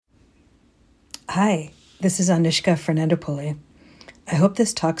Hi, this is Anushka Fernandopulle. I hope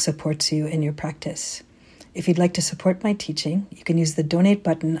this talk supports you in your practice. If you'd like to support my teaching, you can use the donate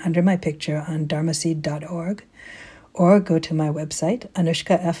button under my picture on dharmaseed.org or go to my website,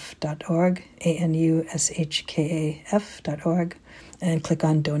 anushkaf.org, anushkaf.org, and click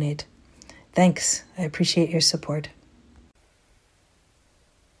on donate. Thanks. I appreciate your support.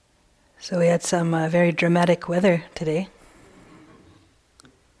 So we had some very dramatic weather today.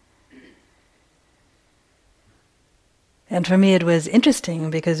 And for me it was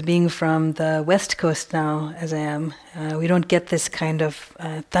interesting because being from the West Coast now, as I am, we don't get this kind of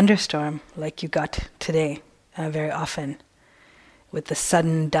thunderstorm like you got today very often, with the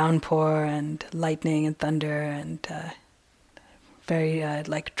sudden downpour and lightning and thunder and very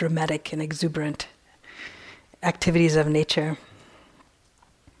dramatic and exuberant activities of nature.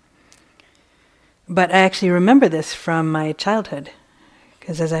 But I actually remember this from my childhood,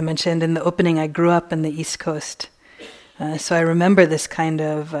 because as I mentioned in the opening, I grew up in the East Coast. So I remember this kind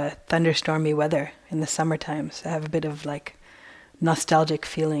of thunderstormy weather in the summer times. I have a bit of nostalgic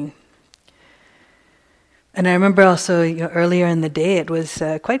feeling. And I remember also, earlier in the day it was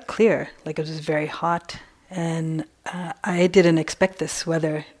quite clear, it was very hot, and I didn't expect this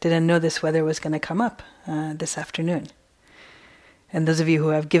weather, didn't know this weather was going to come up this afternoon. And those of you who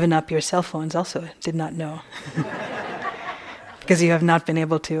have given up your cell phones also did not know. Because you have not been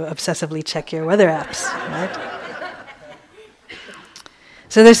able to obsessively check your weather apps, right?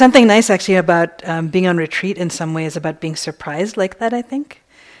 So there's something nice actually about being on retreat in some ways, about being surprised like that, I think.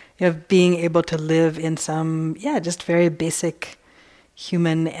 Being able to live in some, just very basic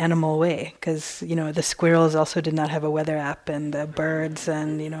human animal way. Because, the squirrels also did not have a weather app, and the birds,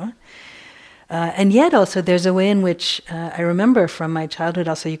 and, and yet also there's a way in which I remember from my childhood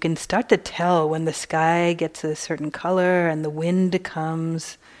also, you can start to tell when the sky gets a certain color and the wind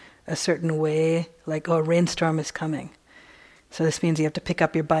comes a certain way, a rainstorm is coming. So this means you have to pick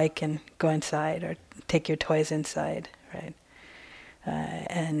up your bike and go inside, or take your toys inside, right?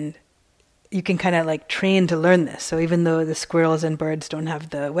 And you can kind of train to learn this. So even though the squirrels and birds don't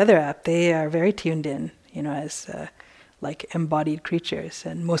have the weather app, they are very tuned in, as embodied creatures.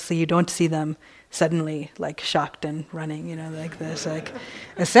 And mostly you don't see them suddenly shocked and running, there's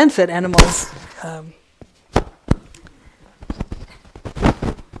a sense that animals...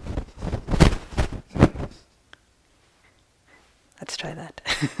 Let's try that.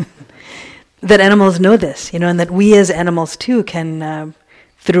 That animals know this, and that we as animals too can,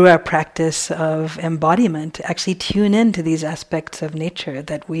 through our practice of embodiment, actually tune into these aspects of nature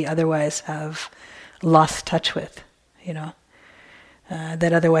that we otherwise have lost touch with,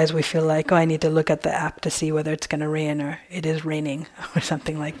 that otherwise we feel I need to look at the app to see whether it's going to rain or it is raining or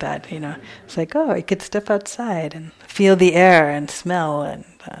something like that, It's I could step outside and feel the air and smell and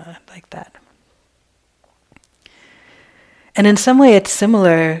like that. And in some way it's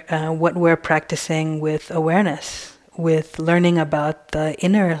similar what we're practicing with awareness, with learning about the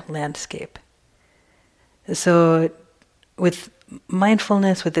inner landscape. So with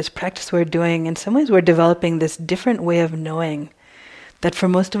mindfulness, with this practice we're doing, in some ways we're developing this different way of knowing that for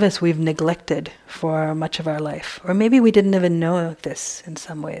most of us we've neglected for much of our life. Or maybe we didn't even know this in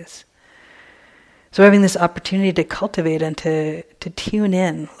some ways. So we're having this opportunity to cultivate and to tune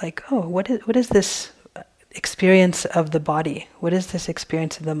in, what is this experience of the body? What is this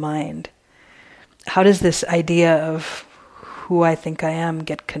experience of the mind? How does this idea of who I think I am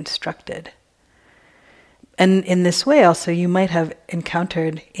get constructed? And in this way also you might have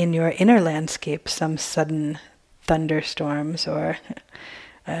encountered in your inner landscape some sudden thunderstorms or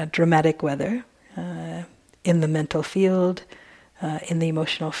dramatic weather in the mental field, in the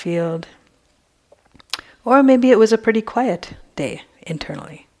emotional field. Or maybe it was a pretty quiet day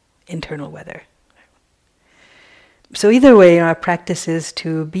internally, internal weather. So either way, our practice is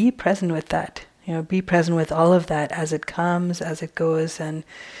to be present with that, be present with all of that as it comes, as it goes, and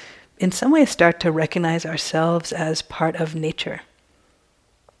in some way start to recognize ourselves as part of nature.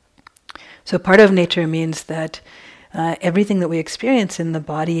 So part of nature means that everything that we experience in the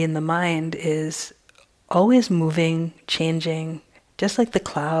body, in the mind, is always moving, changing, just like the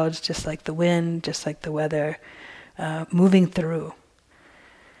clouds, just like the wind, just like the weather, moving through.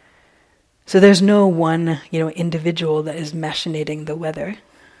 So there's no one, individual that is machinating the weather,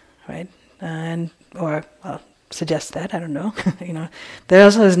 right? Or I'll suggest that, I don't know. There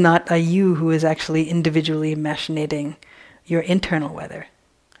also is not a you who is actually individually machinating your internal weather.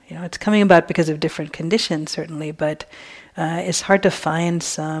 It's coming about because of different conditions, certainly, but it's hard to find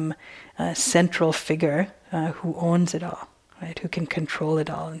some central figure who owns it all, right? Who can control it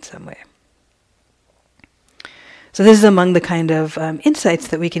all in some way. So this is among the kind of insights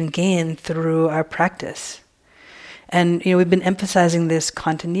that we can gain through our practice. And we've been emphasizing this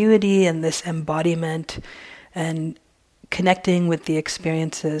continuity and this embodiment and connecting with the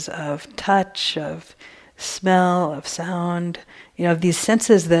experiences of touch, of smell, of sound, of these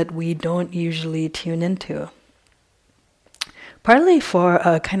senses that we don't usually tune into. Partly for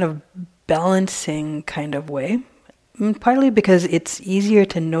a kind of balancing kind of way, and partly because it's easier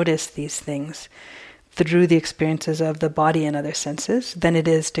to notice these things through the experiences of the body and other senses than it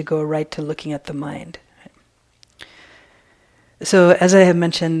is to go right to looking at the mind. So as I have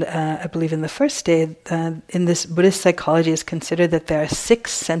mentioned, I believe in the first day, in this Buddhist psychology, it's considered that there are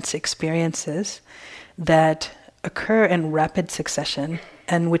 6 sense experiences that occur in rapid succession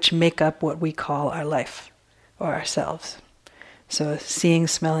and which make up what we call our life or ourselves. So seeing,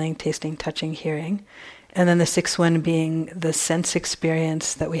 smelling, tasting, touching, hearing. And then the 6th one being the sense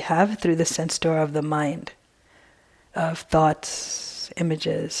experience that we have through the sense door of the mind, of thoughts,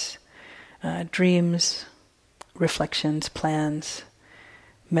 images, dreams, reflections, plans,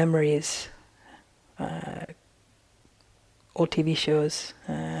 memories, old TV shows,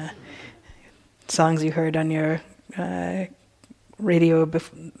 songs you heard on your radio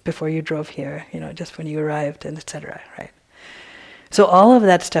before you drove here, just when you arrived, and etc., right? So all of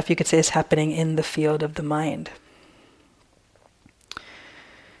that stuff you could say is happening in the field of the mind.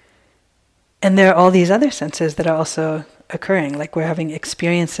 And there are all these other senses that are also occurring, like we're having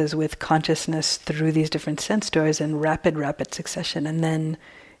experiences with consciousness through these different sense doors in rapid succession. And then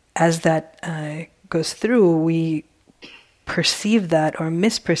as that goes through, we perceive that or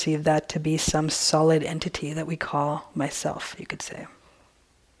misperceive that to be some solid entity that we call myself, you could say.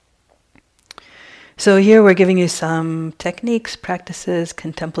 So here we're giving you some techniques, practices,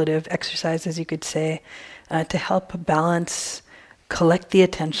 contemplative exercises, you could say, to help balance, collect the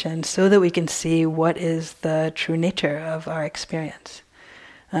attention so that we can see what is the true nature of our experience.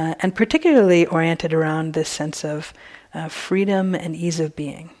 And particularly oriented around this sense of freedom and ease of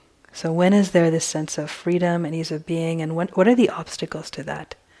being. So when is there this sense of freedom and ease of being, and what are the obstacles to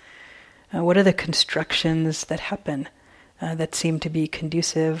that? What are the constructions that happen that seem to be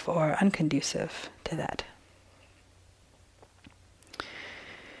conducive or unconducive to that?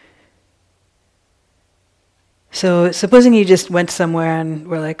 So supposing you just went somewhere and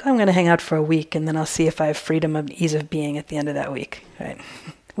were like, I'm going to hang out for a week and then I'll see if I have freedom and ease of being at the end of that week, right?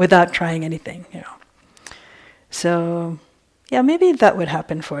 Without trying anything, So, yeah, maybe that would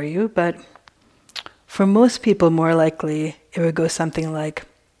happen for you, but for most people, more likely it would go something like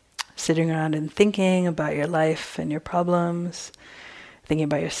sitting around and thinking about your life and your problems, thinking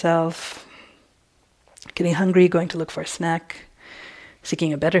about yourself, getting hungry, going to look for a snack,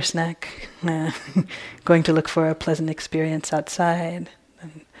 seeking a better snack, going to look for a pleasant experience outside,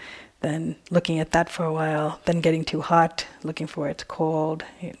 and then looking at that for a while, then getting too hot, looking for where it's cold,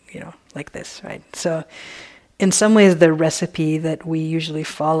 like this, right? So in some ways, the recipe that we usually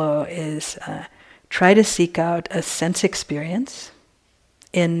follow is try to seek out a sense experience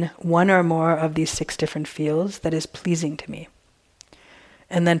in one or more of these 6 different fields that is pleasing to me,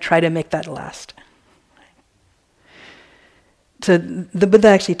 and then try to make that last. So the Buddha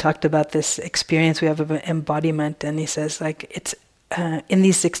actually talked about this experience we have of embodiment, and he says, it's in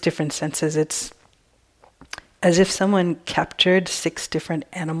these 6 different senses, it's as if someone captured 6 different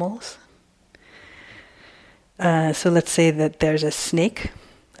animals. So let's say that there's a snake,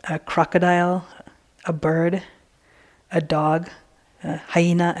 a crocodile, a bird, a dog, a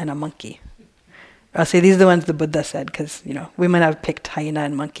hyena, and a monkey. I'll say these are the ones the Buddha said, because we might have picked hyena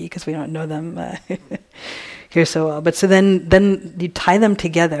and monkey because we don't know them here so well. But so then you tie them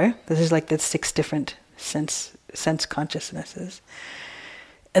together. This is like the 6 different sense consciousnesses.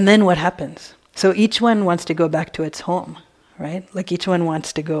 And then what happens? So each one wants to go back to its home, right? Like each one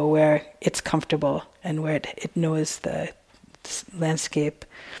wants to go where it's comfortable and where it knows the landscape.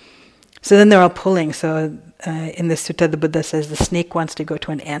 So then they're all pulling. So in the sutta, the Buddha says the snake wants to go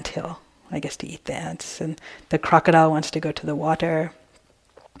to an anthill, I guess, to eat the ants. And the crocodile wants to go to the water.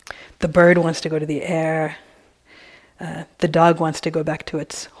 The bird wants to go to the air. The dog wants to go back to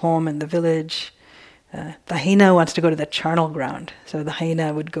its home in the village. The hyena wants to go to the charnel ground. So the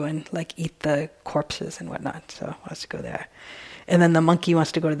hyena would go and eat the corpses and whatnot. So wants to go there. And then the monkey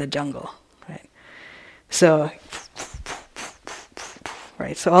wants to go to the jungle, right? So,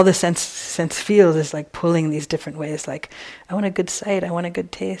 right. So all the sense feels is pulling these different ways. I want a good sight. I want a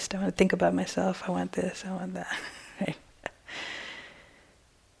good taste. I want to think about myself. I want this. I want that. Right.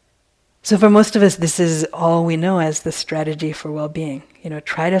 So for most of us, this is all we know as the strategy for well-being.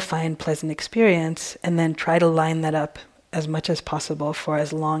 Try to find pleasant experience and then try to line that up as much as possible for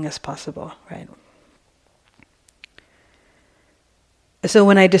as long as possible, right? So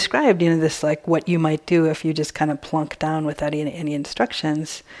when I described, this like what you might do if you just kind of plunk down without any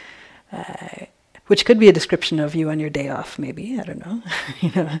instructions, which could be a description of you on your day off, maybe, I don't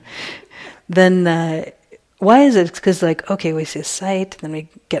know, then why is it? It's because okay, we see a sight, then we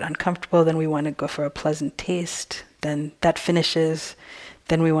get uncomfortable, then we want to go for a pleasant taste, then that finishes,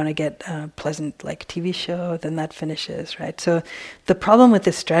 then we want to get a pleasant TV show, then that finishes, right? So the problem with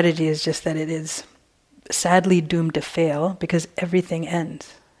this strategy is just that it is sadly doomed to fail because everything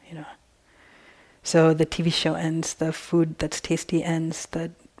ends, So the TV show ends, the food that's tasty ends,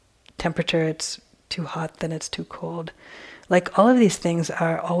 the temperature, it's too hot, then it's too cold. All of these things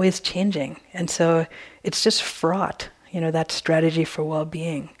are always changing. And so it's just fraught, that strategy for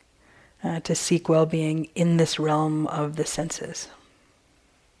well-being, to seek well-being in this realm of the senses.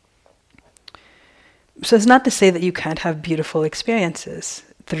 So it's not to say that you can't have beautiful experiences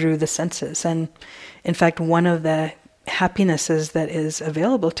through the senses. And in fact, one of the happinesses that is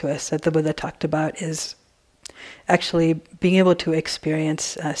available to us that the Buddha talked about is actually being able to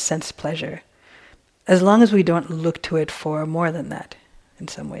experience sense pleasure, as long as we don't look to it for more than that in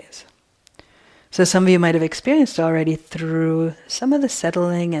some ways. So some of you might have experienced already through some of the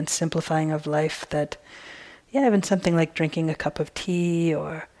settling and simplifying of life that, even something like drinking a cup of tea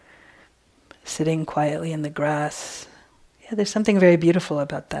or sitting quietly in the grass, there's something very beautiful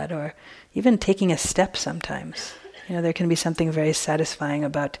about that. Or even taking a step sometimes. There can be something very satisfying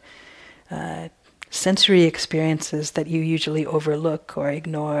about sensory experiences that you usually overlook or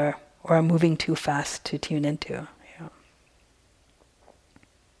ignore or are moving too fast to tune into.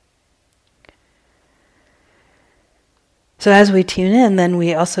 So as we tune in, then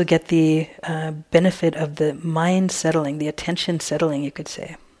we also get the benefit of the mind settling, the attention settling, you could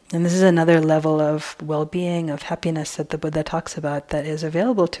say. And this is another level of well-being, of happiness that the Buddha talks about that is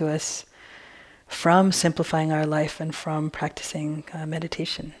available to us from simplifying our life and from practicing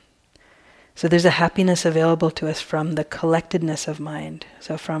meditation. So there's a happiness available to us from the collectedness of mind,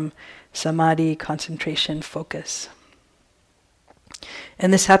 so from samadhi, concentration, focus.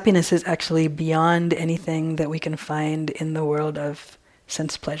 And this happiness is actually beyond anything that we can find in the world of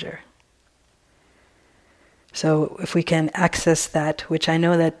sense pleasure. So if we can access that, which I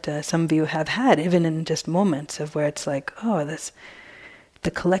know that some of you have had, even in just moments of where it's this,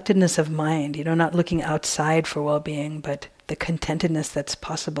 the collectedness of mind, not looking outside for well-being, but the contentedness that's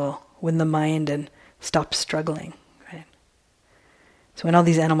possible when the mind stops struggling, right? So when all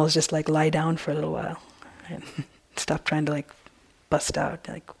these animals just lie down for a little while, right? Stop trying to bust out,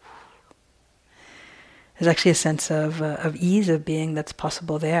 there's actually a sense of ease of being that's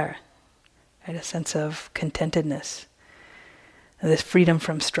possible there. Right, a sense of contentedness, this freedom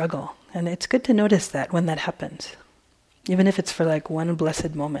from struggle. And it's good to notice that when that happens, even if it's for one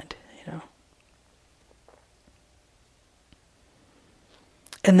blessed moment,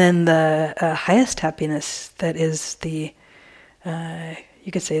 And then the highest happiness that is the,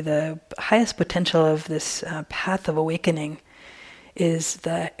 you could say the highest potential of this path of awakening is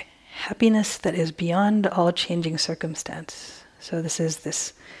the happiness that is beyond all changing circumstance. So this is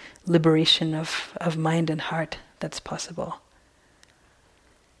this liberation of mind and heart that's possible.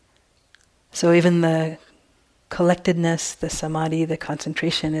 So even the collectedness, the samadhi, the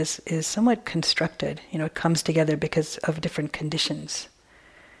concentration is somewhat constructed. It comes together because of different conditions.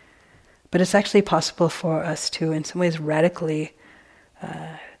 But it's actually possible for us to, in some ways, radically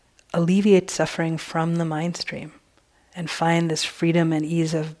alleviate suffering from the mind stream and find this freedom and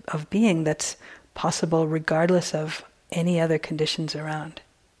ease of being that's possible regardless of any other conditions around.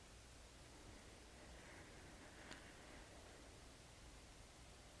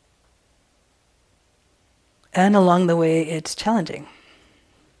 And along the way, it's challenging.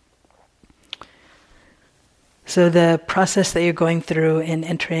 So the process that you're going through in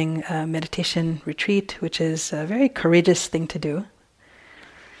entering a meditation retreat, which is a very courageous thing to do,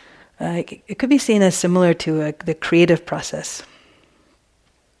 it could be seen as similar to the creative process.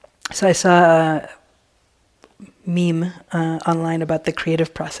 So I saw a meme online about the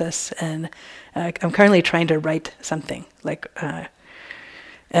creative process, and I'm currently trying to write something,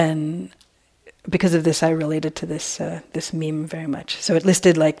 and because of this, I related to this meme very much. So it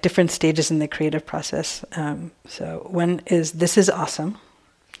listed different stages in the creative process. So one is, this is awesome.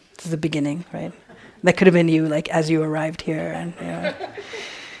 This is the beginning, right? That could have been you, as you arrived here. And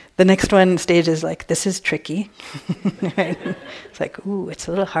the next one stage is this is tricky. Right? It's ooh, it's a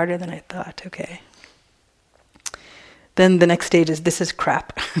little harder than I thought. Okay. Then the next stage is, this is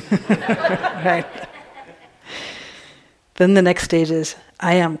crap. Right? Then the next stage is,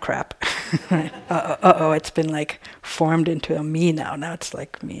 I am crap. Right? It's been formed into a me now. Now it's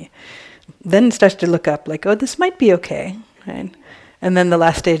me. Then it starts to look up oh, this might be okay. Right? And then the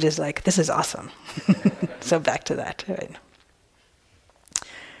last stage is like, this is awesome. So back to that, right?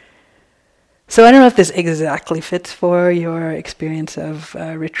 So I don't know if this exactly fits for your experience of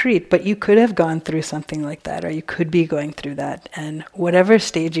retreat, but you could have gone through something like that, or you could be going through that. And whatever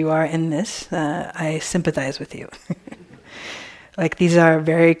stage you are in this, I sympathize with you. Like, these are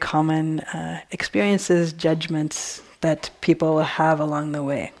very common experiences, judgments that people will have along the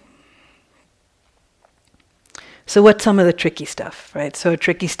way. So what's some of the tricky stuff, right? So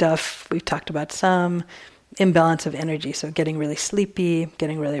tricky stuff, we've talked about some imbalance of energy, so getting really sleepy,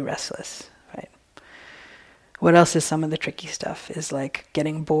 getting really restless. What else is some of the tricky stuff? Is like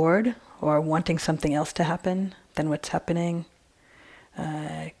getting bored or wanting something else to happen than what's happening,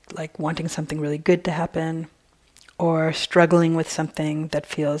 like wanting something really good to happen, or struggling with something that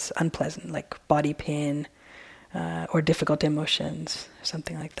feels unpleasant, like body pain or difficult emotions,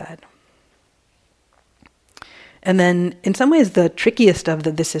 something like that. And then in some ways the trickiest of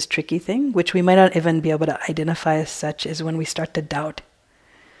the this is tricky thing, which we might not even be able to identify as such, is when we start to doubt.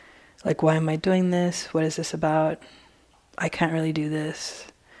 Like, why am I doing this? What is this about? I can't really do this.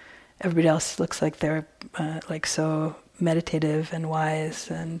 Everybody else looks like they're like so meditative and wise,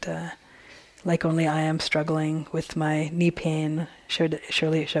 and like only I am struggling with my knee pain.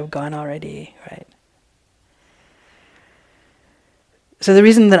 Surely it should have gone already, right? So the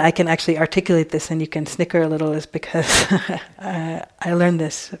reason that I can actually articulate this and you can snicker a little is because I learned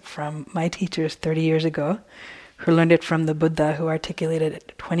this from my teachers 30 years ago, who learned it from the Buddha, who articulated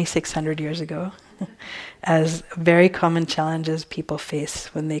it 2,600 years ago, as very common challenges people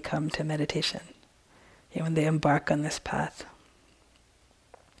face when they come to meditation, when they embark on this path.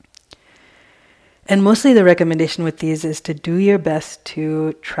 And mostly the recommendation with these is to do your best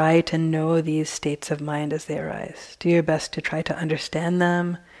to try to know these states of mind as they arise. Do your best to try to understand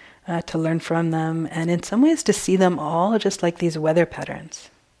them, to learn from them, and in some ways to see them all just like these weather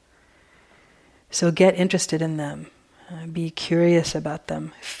patterns. So get interested in them, be curious about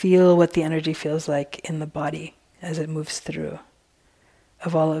them, feel what the energy feels like in the body as it moves through,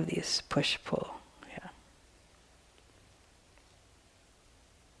 of all of these push-pull. Yeah.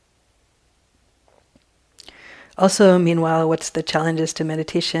 Also, meanwhile, what's the challenges to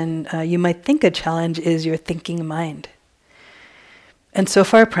meditation? You might think a challenge is your thinking mind. And so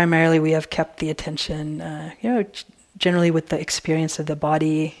far, primarily, we have kept the attention, generally with the experience of the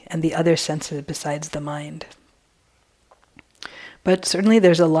body and the other senses besides the mind. But certainly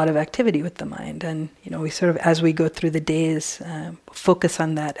there's a lot of activity with the mind, and we sort of, as we go through the days, focus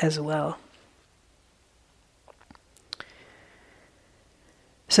on that as well.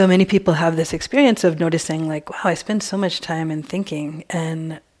 So many people have this experience of noticing, like, wow, I spend so much time in thinking,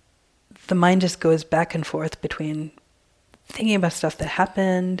 and the mind just goes back and forth between thinking about stuff that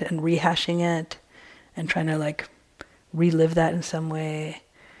happened and rehashing it and trying to relive that in some way,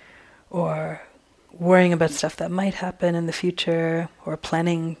 or worrying about stuff that might happen in the future, or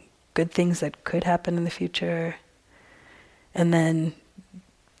planning good things that could happen in the future. And then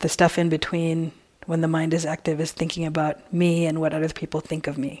the stuff in between, when the mind is active, is thinking about me and what other people think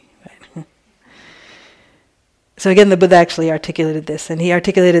of me. Right? So again, the Buddha actually articulated this, and he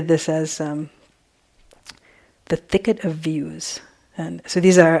articulated this as the thicket of views. And so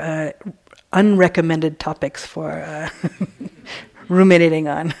these are unrecommended topics for ruminating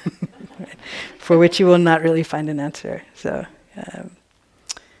on, for which you will not really find an answer. So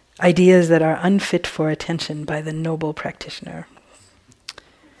ideas that are unfit for attention by the noble practitioner.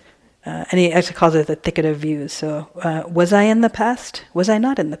 And he actually calls it the thicket of views. So was I in the past? Was I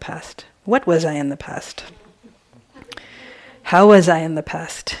not in the past? What was I in the past? How was I in the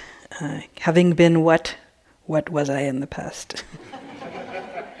past? Having been what was I in the past?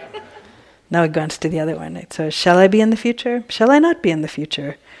 Now it goes to the other one. Right? So shall I be in the future? Shall I not be in the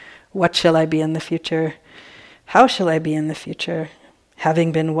future? What shall I be in the future? How shall I be in the future?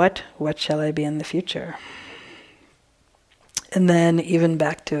 Having been what shall I be in the future? And then even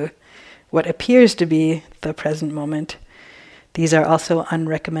back to what appears to be the present moment. These are also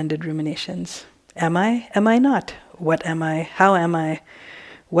unrecommended ruminations. Am I? Am I not? What am I? How am I?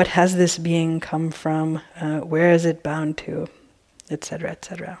 What has this being come from? Where is it bound to? Etc.,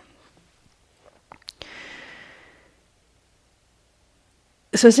 etc.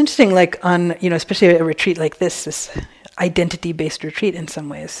 So it's interesting, on, especially a retreat like this identity-based retreat in some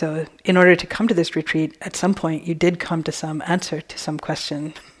ways. So in order to come to this retreat, at some point you did come to some answer to some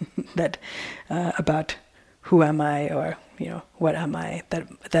question that about who am I, or what am I,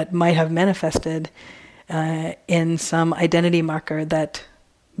 that might have manifested in some identity marker that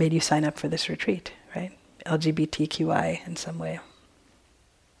made you sign up for this retreat, right? LGBTQI in some way.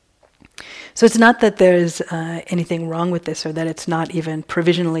 So it's not that there's anything wrong with this or that it's not even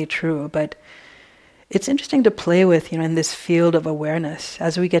provisionally true, but it's interesting to play with, in this field of awareness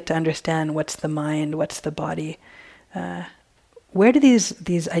as we get to understand what's the mind, what's the body. Where do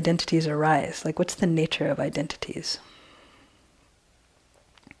these identities arise? Like, what's the nature of identities?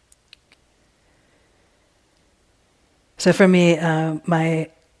 So for me, my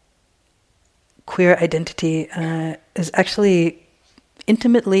queer identity is actually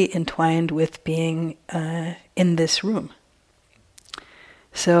intimately entwined with being in this room.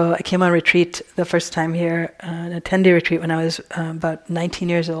 So I came on retreat the first time here, a 10-day retreat when I was about 19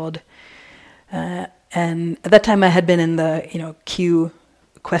 years old. And at that time I had been in the, Q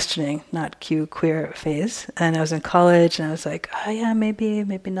questioning, not Q queer phase. And I was in college and I was like, oh yeah, maybe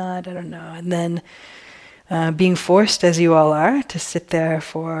not, I don't know. And then being forced, as you all are, to sit there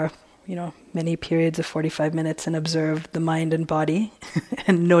for many periods of 45 minutes and observe the mind and body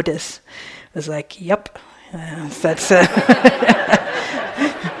and notice. I was like, yep, that's...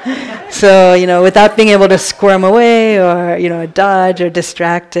 So, without being able to squirm away or, dodge or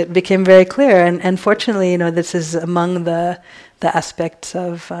distract, it became very clear. And fortunately, this is among the aspects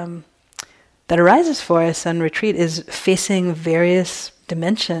of that arises for us on retreat, is facing various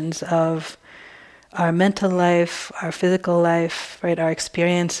dimensions of our mental life, our physical life, right, our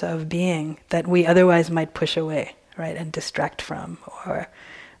experience of being that we otherwise might push away, right, and distract from or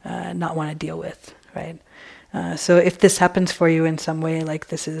not want to deal with, right? So if this happens for you in some way, like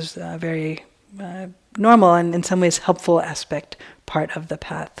this is a very normal and in some ways helpful aspect, part of the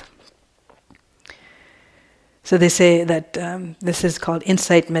path. So they say that this is called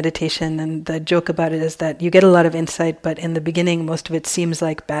insight meditation, and the joke about it is that you get a lot of insight, but in the beginning most of it seems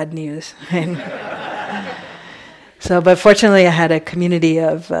like bad news. Right? But fortunately I had a community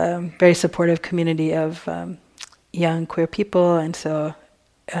of, very supportive community of young queer people, and so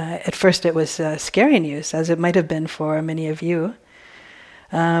at first it was scary news, as it might have been for many of you.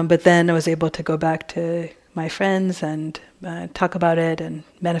 But then I was able to go back to my friends and talk about it and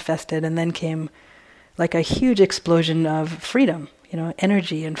manifest it, and then came like a huge explosion of freedom,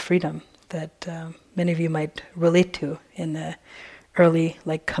 energy and freedom that many of you might relate to in the early,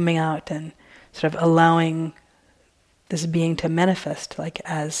 like coming out and sort of allowing this being to manifest, like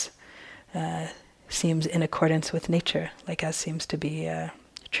as seems in accordance with nature, like as seems to be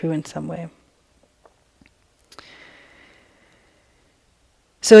true in some way.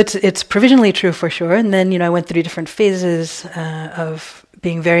 So it's provisionally true for sure. And then I went through different phases of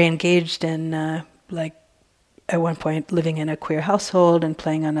being very engaged in like at one point living in a queer household and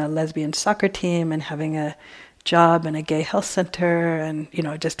playing on a lesbian soccer team and having a job in a gay health center and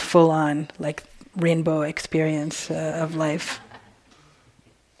just full on like rainbow experience of life.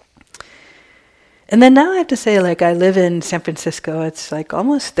 And then now I have to say, like, I live in San Francisco. It's like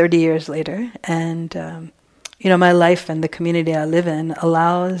almost 30 years later, and my life and the community I live in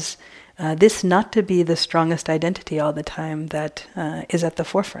allows this not to be the strongest identity all the time that is at the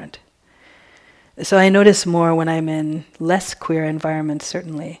forefront. So I notice more when I'm in less queer environments,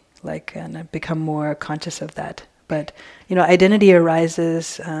 certainly, and I've become more conscious of that. But identity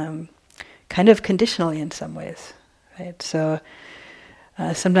arises kind of conditionally in some ways, right? So.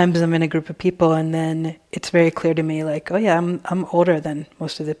 Sometimes I'm in a group of people and then it's very clear to me like, oh yeah, I'm older than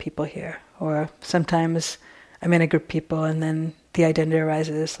most of the people here. Or sometimes I'm in a group of people and then the identity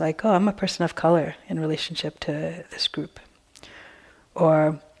arises like, oh, I'm a person of color in relationship to this group.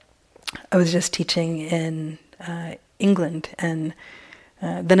 Or I was just teaching in England and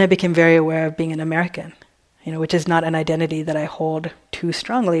then I became very aware of being an American, which is not an identity that I hold too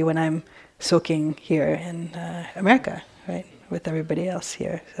strongly when I'm soaking here in America, right? With everybody else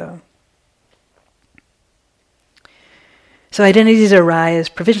here. So identities arise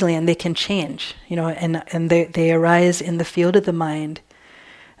provisionally and they can change, and they arise in the field of the mind,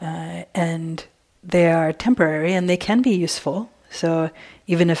 and they are temporary and they can be useful. So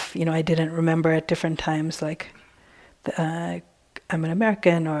even if, I didn't remember at different times, like I'm an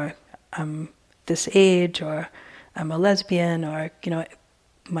American or I'm this age or I'm a lesbian or,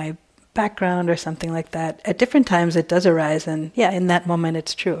 my background or something like that, at different times it does arise, and yeah, in that moment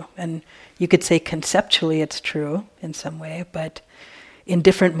it's true. And you could say conceptually it's true in some way, but in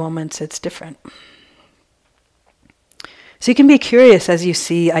different moments it's different. So you can be curious as you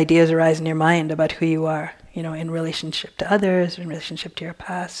see ideas arise in your mind about who you are, in relationship to others, in relationship to your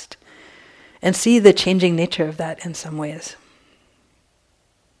past, and see the changing nature of that in some ways.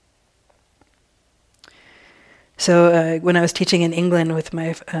 So when I was teaching in England with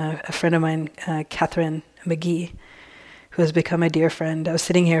a friend of mine, Catherine McGee, who has become a dear friend, I was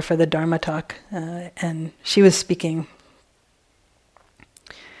sitting here for the Dharma talk, and she was speaking.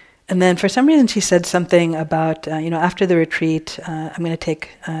 And then for some reason she said something about, after the retreat, I'm going to take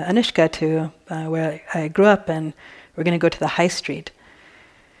Anushka to where I grew up, and we're going to go to the high street.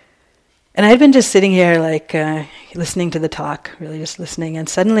 And I had been just sitting here listening to the talk, really just listening, and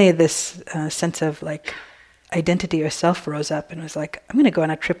suddenly this sense of identity or self rose up and was like, I'm going to go on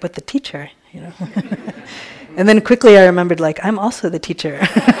a trip with the teacher, And then quickly I remembered, I'm also the teacher.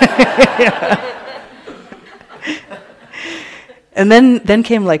 And then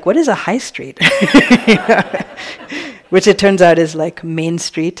came what is a high street? Which it turns out is Main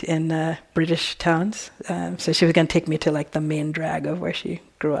Street in British towns. So she was going to take me to the main drag of where she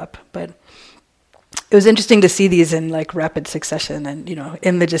grew up. But it was interesting to see these in rapid succession. And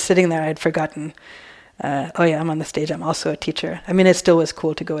in the just sitting there, I had forgotten. Oh yeah, I'm on the stage. I'm also a teacher. I mean, it still was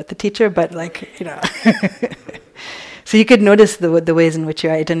cool to go with the teacher, but So you could notice the ways in which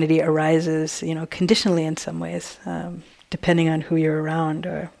your identity arises, conditionally in some ways. Depending on who you're around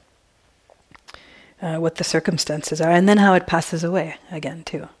or what the circumstances are, and then how it passes away again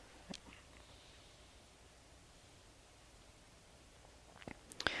too.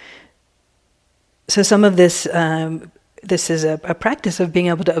 So some of this is a practice of being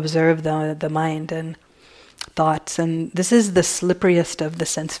able to observe the mind and thoughts, and this is the slipperiest of the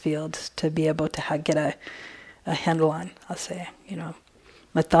sense fields to be able to get a handle on, I'll say,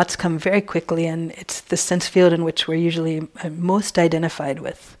 My thoughts come very quickly, and it's the sense field in which we're usually most identified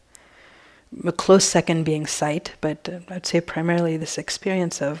with. A close second being sight, but I'd say primarily this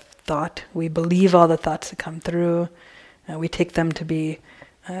experience of thought. We believe all the thoughts that come through. We take them to be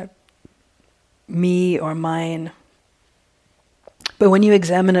me or mine. But when you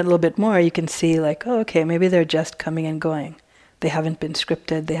examine it a little bit more, you can see okay, maybe they're just coming and going. They haven't been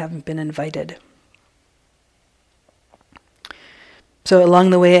scripted, they haven't been invited. So along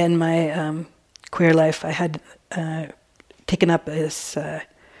the way in my queer life, I had taken up this,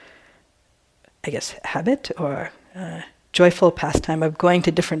 habit or joyful pastime of going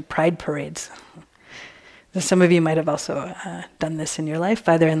to different pride parades. So some of you might have also done this in your life,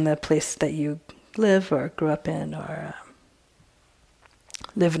 either in the place that you live or grew up in or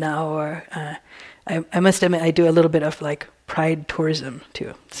live now. Or I must admit, I do a little bit of pride tourism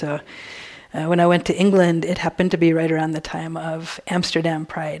too. So. When I went to England, it happened to be right around the time of Amsterdam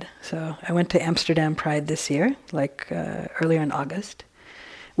Pride. So I went to Amsterdam Pride this year, earlier in August,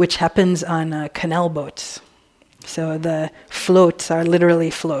 which happens on canal boats. So the floats are literally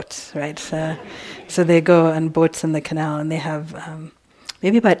floats, right? So they go on boats in the canal, and they have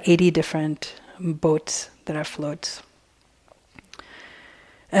maybe about 80 different boats that are floats.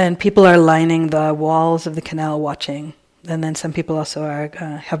 And people are lining the walls of the canal watching. And then some people also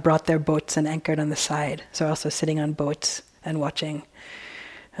have brought their boats and anchored on the side, so also sitting on boats and watching.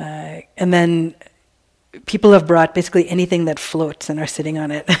 And then people have brought basically anything that floats and are sitting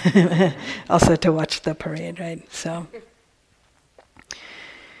on it, also to watch the parade, right? So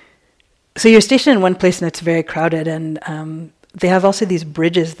you're stationed in one place and it's very crowded, and they have also these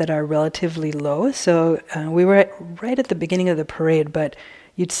bridges that are relatively low. So we were right at the beginning of the parade, but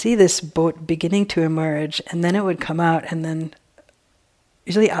you'd see this boat beginning to emerge, and then it would come out, and then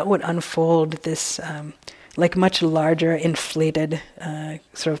usually out would unfold this much larger inflated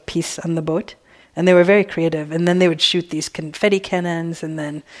sort of piece on the boat. And they were very creative. And then they would shoot these confetti cannons, and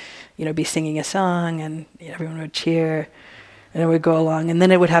then be singing a song, and everyone would cheer, and it would go along. And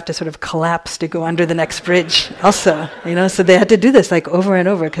then it would have to sort of collapse to go under the next bridge also, So they had to do this over and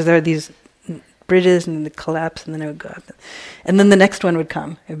over, because there are these bridges, and the collapse, and then it would go up. And then the next one would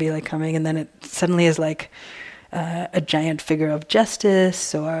come. It would be coming, and then it suddenly is a giant figure of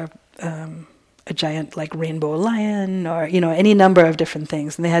justice, or a giant rainbow lion, or any number of different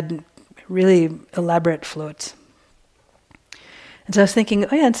things. And they had really elaborate floats. And so I was thinking,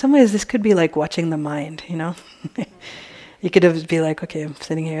 oh yeah, in some ways this could be like watching the mind, You could be okay, I'm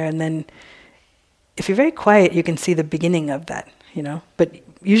sitting here, and then if you're very quiet, you can see the beginning of that, But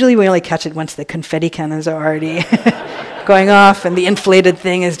usually we only catch it once the confetti cannons are already going off, and the inflated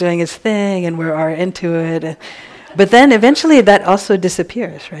thing is doing its thing, and we're into it. But then eventually that also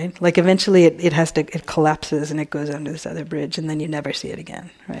disappears, right? Eventually it collapses and it goes under this other bridge, and then you never see it again,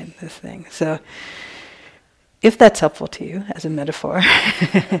 right? This thing. So if that's helpful to you as a metaphor,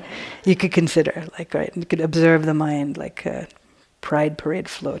 you could consider, you could observe the mind pride parade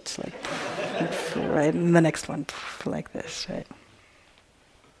floats, right? And the next one, like this, right?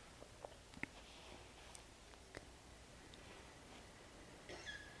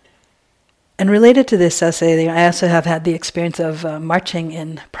 And related to this essay, I also have had the experience of marching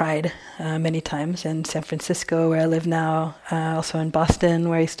in Pride many times in San Francisco, where I live now, also in Boston,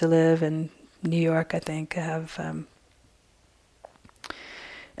 where I used to live, and New York, I think. I have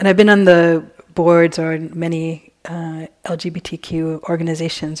And I've been on the boards or many LGBTQ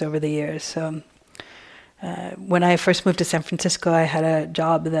organizations over the years. So when I first moved to San Francisco, I had a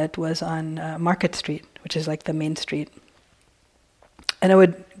job that was on Market Street, which is like the main street. And I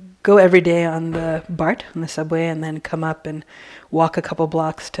would go every day on the BART, on the subway, and then come up and walk a couple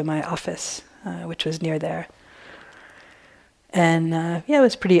blocks to my office, which was near there. And it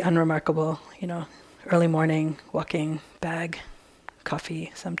was pretty unremarkable, early morning, walking, bag,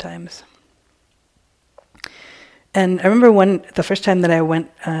 coffee sometimes. And I remember the first time that I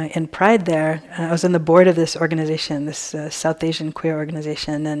went in Pride there, I was on the board of this organization, this South Asian queer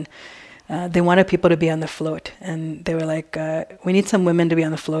organization, and they wanted people to be on the float. And they were like, we need some women to be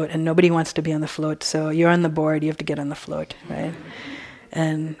on the float, and nobody wants to be on the float, so you're on the board, you have to get on the float, right?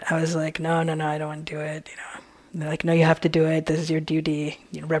 And I was like, no, I don't want to do it, And they're like, no, you have to do it, this is your duty,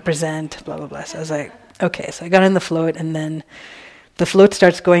 represent, blah, blah, blah. So I was like, okay, so I got on the float, and then the float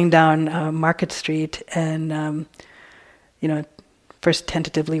starts going down Market Street, and first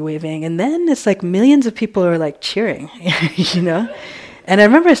tentatively waving, and then it's like millions of people are like cheering, And I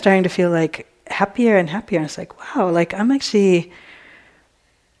remember starting to feel like happier and happier. And it's like, wow, like I'm actually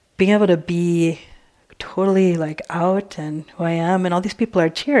being able to be totally like out and who I am, and all these people are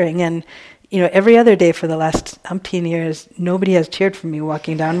cheering. And every other day for the last umpteen years, nobody has cheered for me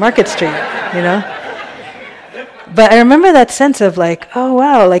walking down Market Street, But I remember that sense of like, oh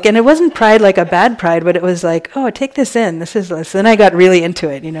wow, like, and it wasn't pride like a bad pride, but it was like, oh, take this in. This is this. Then I got really into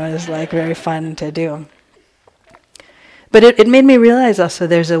it. It was like very fun to do. But it made me realize also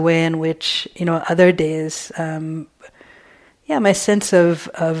there's a way in which other days, my sense of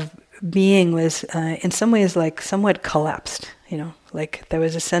being was in some ways like somewhat collapsed. Like there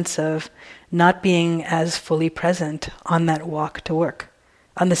was a sense of not being as fully present on that walk to work,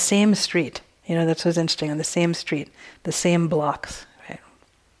 on the same street. That's what's interesting, on the same street, the same blocks, right?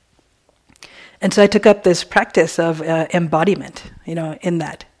 And so I took up this practice of embodiment, in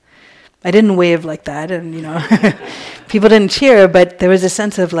that. I didn't wave like that, and, people didn't cheer, but there was a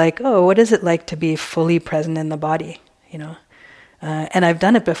sense of like, oh, what is it like to be fully present in the body, And I've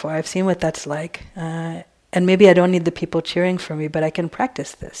done it before, I've seen what that's like, and maybe I don't need the people cheering for me, but I can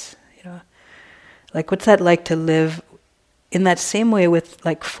practice this, Like, what's that like to live in that same way with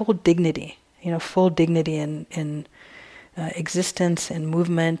like full dignity, full dignity in existence and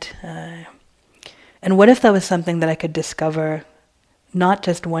movement. And what if that was something that I could discover not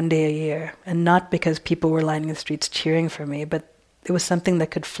just one day a year, and not because people were lining the streets cheering for me, but it was something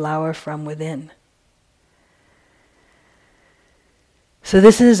that could flower from within. So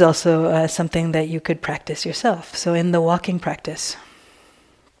this is also something that you could practice yourself. So in the walking practice,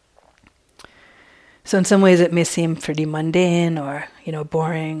 so in some ways it may seem pretty mundane or,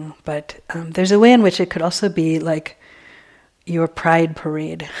 boring, but there's a way in which it could also be like your pride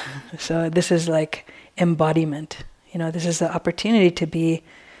parade. So this is like embodiment. This is the opportunity to be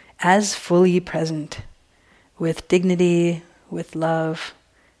as fully present with dignity, with love,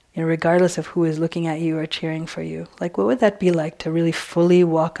 regardless of who is looking at you or cheering for you. Like, what would that be like to really fully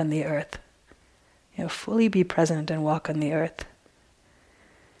walk on the earth? Fully be present and walk on the earth.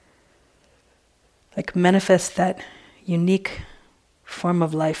 Like manifest that unique form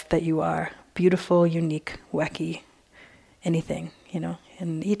of life that you are. Beautiful, unique, wacky, anything,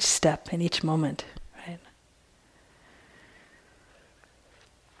 in each step, in each moment, right?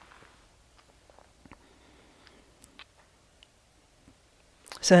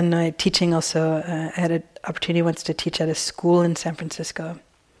 So in my teaching also, I had an opportunity once to teach at a school in San Francisco.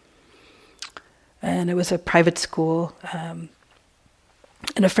 And it was a private school.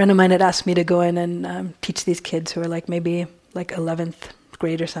 And a friend of mine had asked me to go in and teach these kids who were like maybe like 11th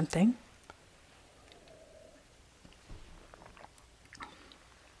grade or something.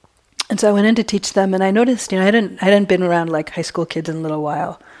 And so I went in to teach them, and I noticed, I hadn't been around like high school kids in a little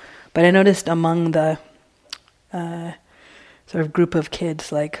while, but I noticed among the sort of group of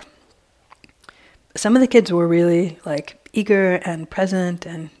kids, like some of the kids were really like eager and present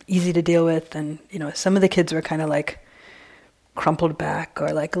and easy to deal with, and some of the kids were kind of like crumpled back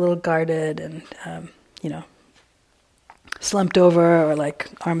or like a little guarded and slumped over or like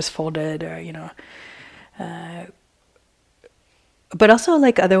arms folded or but also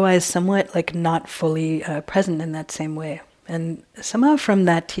like otherwise somewhat like not fully present in that same way. And somehow from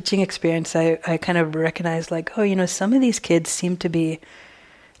that teaching experience I kind of recognized like, oh, some of these kids seem to be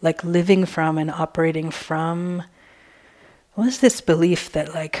like living from and operating from, what was this belief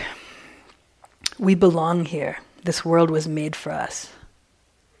that like we belong here, this world was made for us.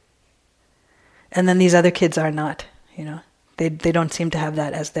 And then these other kids are not, they don't seem to have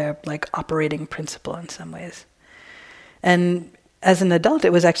that as their like operating principle in some ways. And as an adult,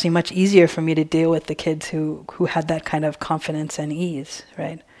 it was actually much easier for me to deal with the kids who had that kind of confidence and ease,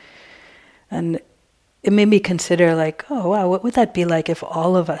 right? And it made me consider, like, oh wow, what would that be like if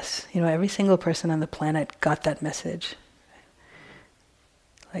all of us, every single person on the planet got that message?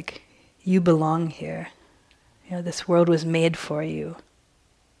 Like, you belong here. This world was made for you.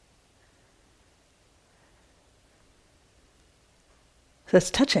 So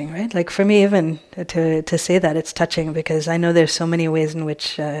it's touching, right? Like, for me, even to say that, it's touching, because I know there's so many ways in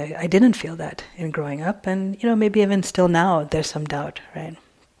which I didn't feel that in growing up, and maybe even still now there's some doubt, right?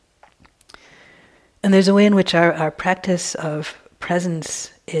 And there's a way in which our practice of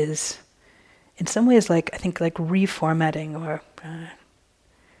presence is, in some ways, I think reformatting or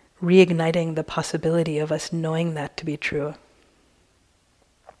reigniting the possibility of us knowing that to be true.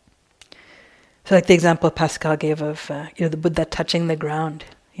 So, like the example Pascal gave of the Buddha touching the ground,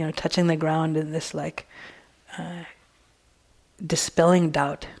 touching the ground in this dispelling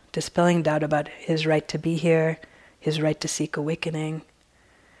doubt about his right to be here, his right to seek awakening,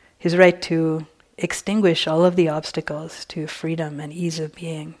 his right to extinguish all of the obstacles to freedom and ease of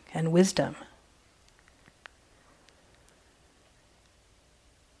being and wisdom.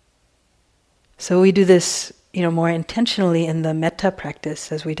 So we do this, more intentionally in the metta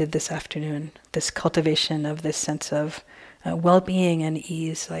practice, as we did this afternoon, this cultivation of this sense of well-being and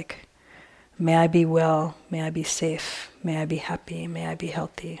ease, like, may I be well, may I be safe, may I be happy, may I be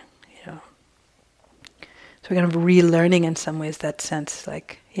healthy, So we're kind of relearning in some ways that sense,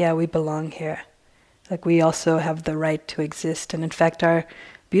 like, yeah, we belong here. Like, we also have the right to exist, and in fact are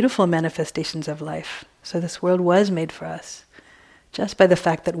beautiful manifestations of life. So this world was made for us, just by the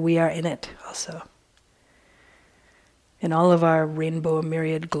fact that we are in it also. In all of our rainbow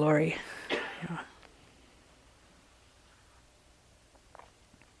myriad glory.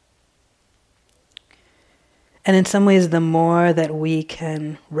 And in some ways, the more that we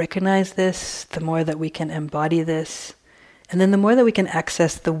can recognize this, the more that we can embody this, and then the more that we can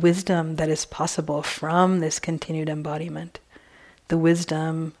access the wisdom that is possible from this continued embodiment, the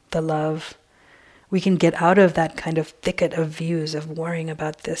wisdom, the love, we can get out of that kind of thicket of views of worrying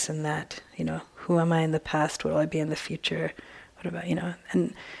about this and that, who am I in the past, what will I be in the future, what about,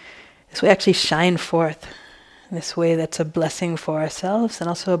 and this way actually shine forth in this way that's a blessing for ourselves and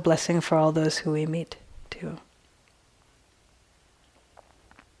also a blessing for all those who we meet too.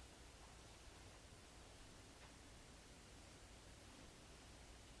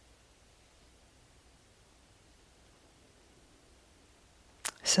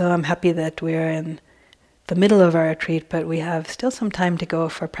 So I'm happy that we're in the middle of our retreat, but we have still some time to go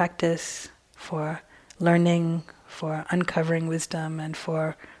for practice, for learning, for uncovering wisdom, and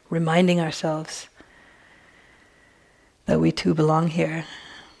for reminding ourselves that we too belong here.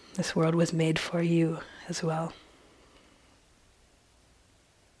 This world was made for you as well.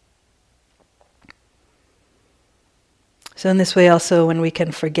 So in this way also, when we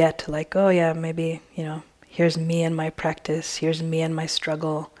can forget, like, oh yeah, maybe, here's me and my practice, here's me and my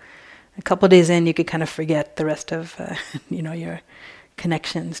struggle. A couple days in, you could kind of forget the rest of, your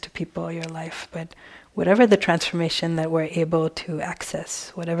connections to people, your life. But whatever the transformation that we're able to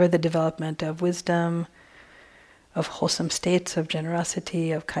access, whatever the development of wisdom, of wholesome states, of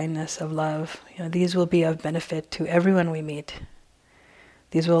generosity, of kindness, of love, these will be of benefit to everyone we meet.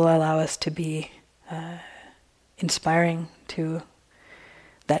 These will allow us to be inspiring to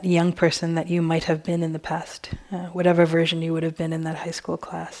that young person that you might have been in the past, whatever version you would have been in that high school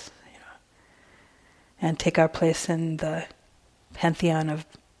class, and take our place in the pantheon of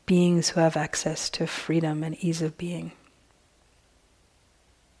beings who have access to freedom and ease of being.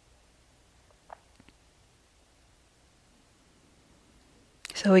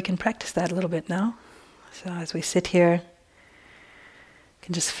 So we can practice that a little bit now. So as we sit here, you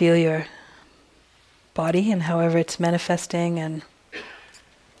can just feel your body and however it's manifesting, and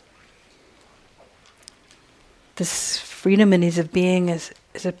this freedom and ease of being, is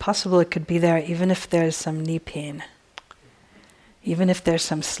it possible it could be there even if there's some knee pain, even if there's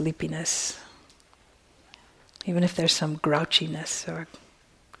some sleepiness, even if there's some grouchiness or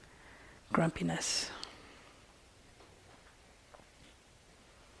grumpiness.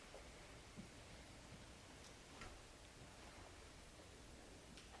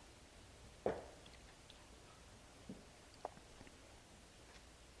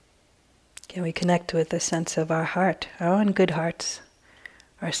 Can we connect with the sense of our heart, our own good hearts,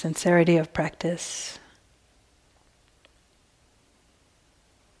 our sincerity of practice,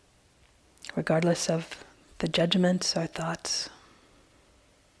 regardless of the judgments or thoughts?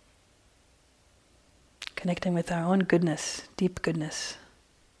 Connecting with our own goodness, deep goodness.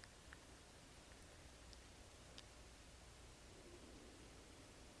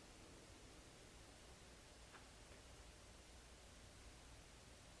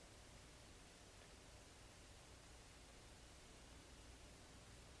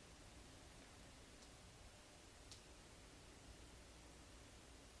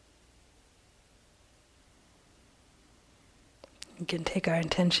 can take our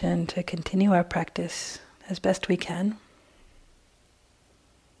intention to continue our practice as best we can.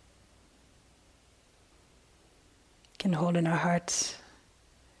 Can hold in our hearts,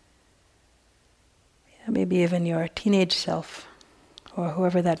 maybe even your teenage self, or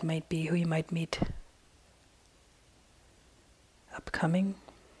whoever that might be, who you might meet upcoming.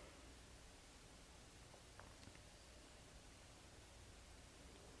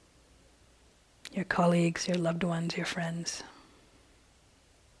 Your colleagues, your loved ones, your friends,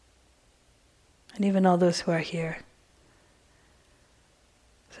 and even all those who are here.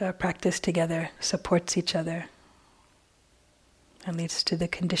 So our practice together supports each other and leads to the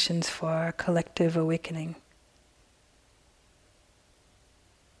conditions for our collective awakening.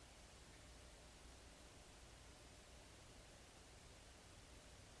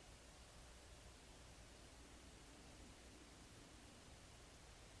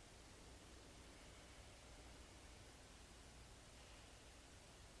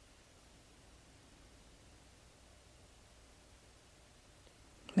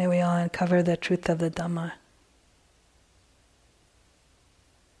 May we all uncover the truth of the Dharma.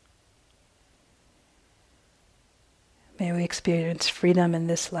 May we experience freedom in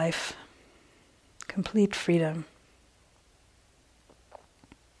this life, complete freedom.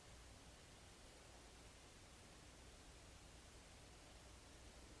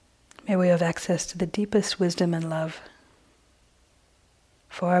 May we have access to the deepest wisdom and love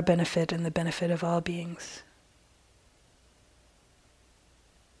for our benefit and the benefit of all beings.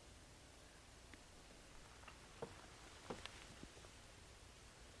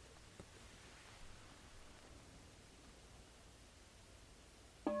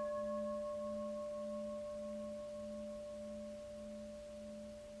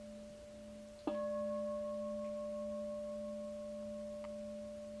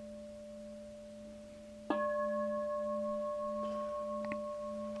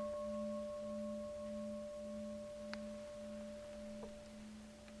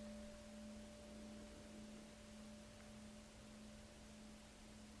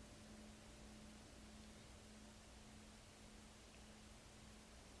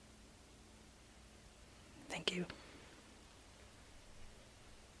 Thank you.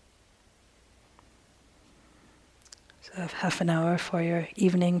 So I have half an hour for your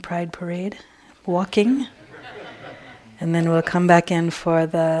evening Pride Parade, walking. And then we'll come back in for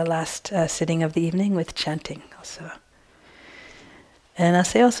the last sitting of the evening with chanting also. And I'll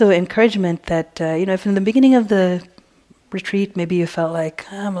say also encouragement that, if in the beginning of the retreat maybe you felt like,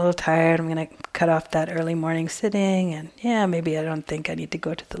 I'm a little tired, I'm going to cut off that early morning sitting, and maybe I don't think I need to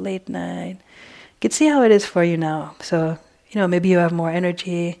go to the late night. You can see how it is for you now. So, maybe you have more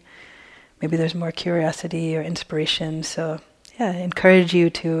energy, maybe there's more curiosity or inspiration. So, I encourage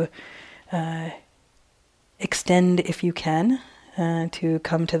you to extend if you can, to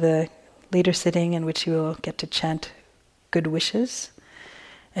come to the later sitting in which you will get to chant good wishes,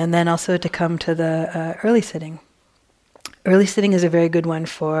 and then also to come to the early sitting. Early sitting is a very good one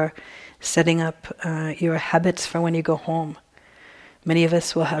for setting up your habits for when you go home. Many of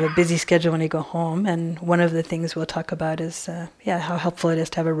us will have a busy schedule when you go home, and one of the things we'll talk about is how helpful it is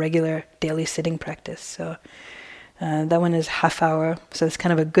to have a regular daily sitting practice. So that one is half hour, so it's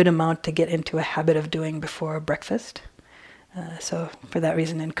kind of a good amount to get into a habit of doing before breakfast. So for that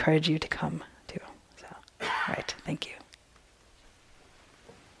reason, I encourage you to come too. So, all right, thank you.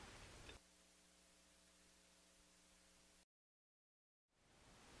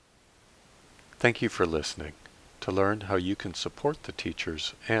 Thank you for listening. To learn how you can support the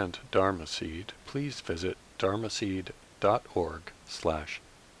teachers and Dharma Seed, please visit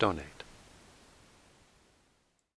dharmaseed.org/donate.